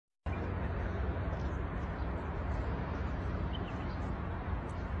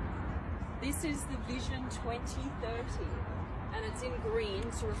This is the Vision 2030, and it's in green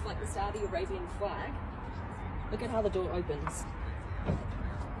to reflect the Saudi Arabian flag. Look at how the door opens.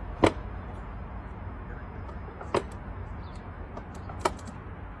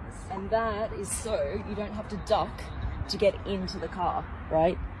 And that is so you don't have to duck to get into the car,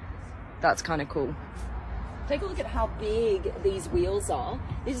 right? That's kind of cool. Take a look at how big these wheels are.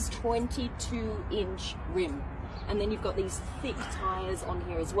 This is 22-inch rim. And then you've got these thick tires on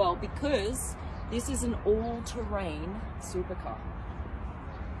here as well, because this is an all-terrain supercar.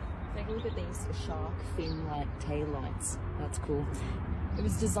 Take a look at these shark fin-like tail lights. That's cool. It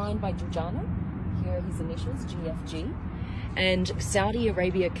was designed by Giugiaro. Here are his initials, GFG. And Saudi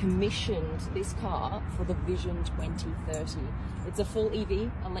Arabia commissioned this car for the Vision 2030. It's a full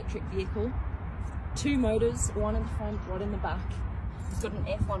EV, electric vehicle. 2 motors, one in the front, one in the back. It's got an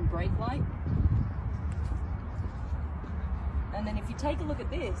F1 brake light. And then if you take a look at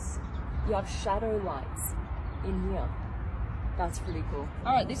this, you have shadow lights in here. That's pretty cool.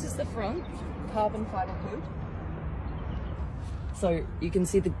 All right, this is the front, carbon fiber hood. So you can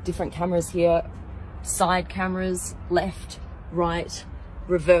see the different cameras here, side cameras, left, right,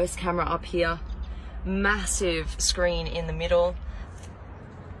 reverse camera up here, massive screen in the middle.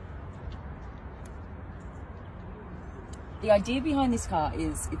 The idea behind this car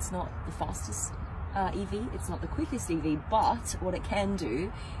is it's not the fastest EV, it's not the quickest EV, but what it can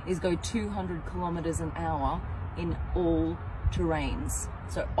do is go 200 kilometers an hour in all terrains.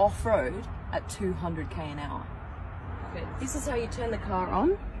 So off-road at 200k an hour. Okay, this is how you turn the car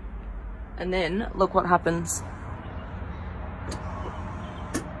on, and then look what happens.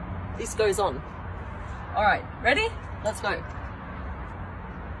 This goes on. All right, ready? Let's go.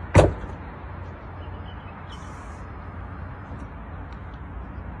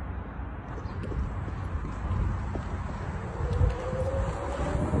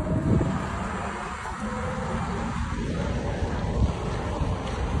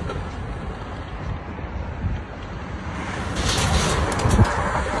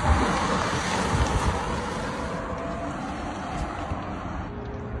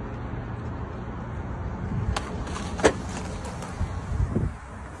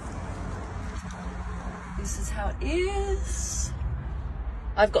 This is how it is.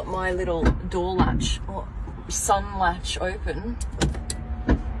 I've got my little door latch or sun latch open.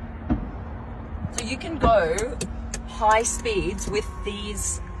 So you can go high speeds with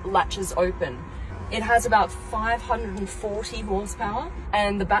these latches open. It has about 540 horsepower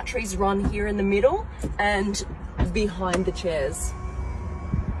and the batteries run here in the middle and behind the chairs.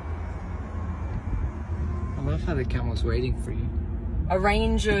 I love how the camel's waiting for you. A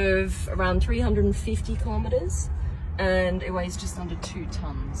range of around 350 kilometers, and it weighs just under 2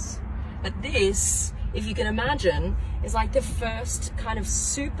 tons. But this, if you can imagine, is like the first kind of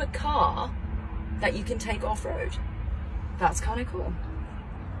supercar that you can take off-road. That's kind of cool.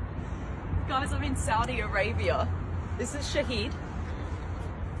 Guys, I'm in Saudi Arabia. This is Shahid.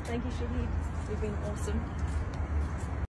 Thank you, Shahid. You've been awesome.